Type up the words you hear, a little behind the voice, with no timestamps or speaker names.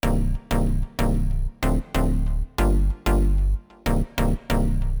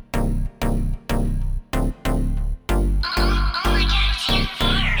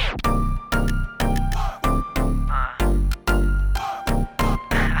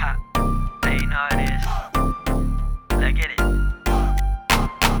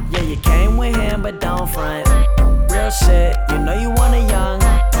don't front. Real shit, you know you want it young.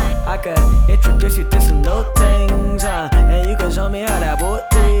 I could introduce you to some new things, and you can show me how that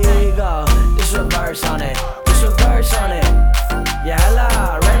booty go. This reverse on it, this reverse on it. Yeah,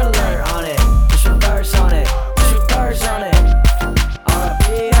 hella red alert on it. This reverse on it, this reverse on it.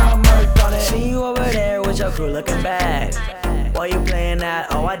 R.I.P. I'm murked on it. See you over there with your crew looking bad. While you playing that?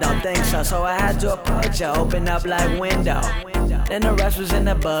 Oh, I don't think so. So I had to approach you, open up like window. Then the rest was in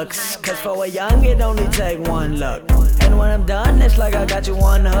the books, cause for a young it only take one look. And when I'm done, it's like I got you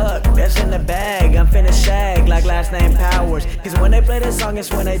on hook. That's in the bag, I'm finna shag like last name Powers. Cause when they play this song,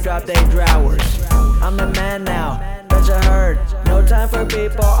 it's when they drop their drawers. I'm the man now, bet you heard. No time for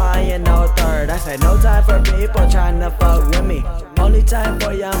people, I ain't no third. I said no time for people trying to fuck with me. Only time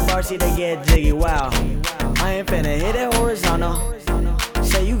for young Varsy to get jiggy, wow. I ain't finna hit it horizontal.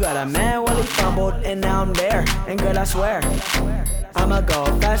 Say you got a man while he fumbled, and now I'm there. And girl, I swear, I'ma go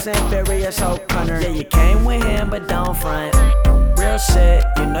fast and furious, so Connor. Yeah, you came with him, but don't front. Real shit,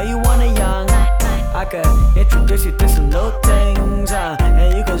 you know you want it young. I could introduce you to some new things,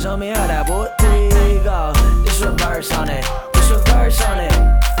 and you can show me how that booty go. This reverse on it, this reverse on it.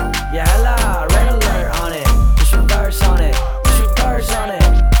 Yeah, hella red alert on it. This reverse on it, this reverse on it.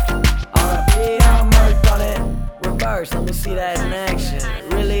 R.I.P. I'm murked on it. Reverse, let me see that in action.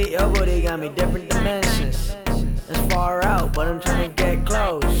 Really, your booty got me different dimensions. It's far out, but I'm trying to get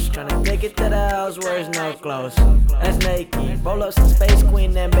close. Trying to take it to the house where it's no close. That's naked. Roll up some Space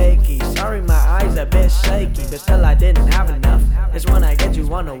Queen and Bakey. Sorry, my eyes a bit shaky, but still I didn't have enough. It's when I get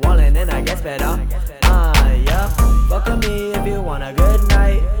you on the wall and then I get fed up. Yeah. Fuck with me if you want a good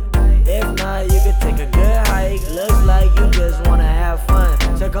night. If not, you could take a good hike. Looks like you just wanna have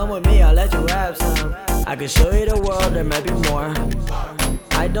fun, so come with me, I'll let you have some. I can show you the world, there might be more.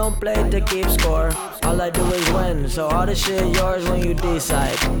 I don't play to keep score. All I do is win, so all the shit yours when you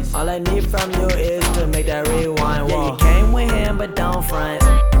decide. All I need from you is to make that rewind. Whoa. Yeah, you came with him, but don't front.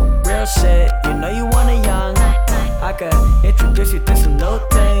 Real shit, you know you want it young. I could introduce you to some new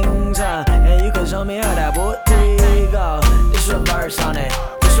things, and you can show me how that booty go. This reverse on it.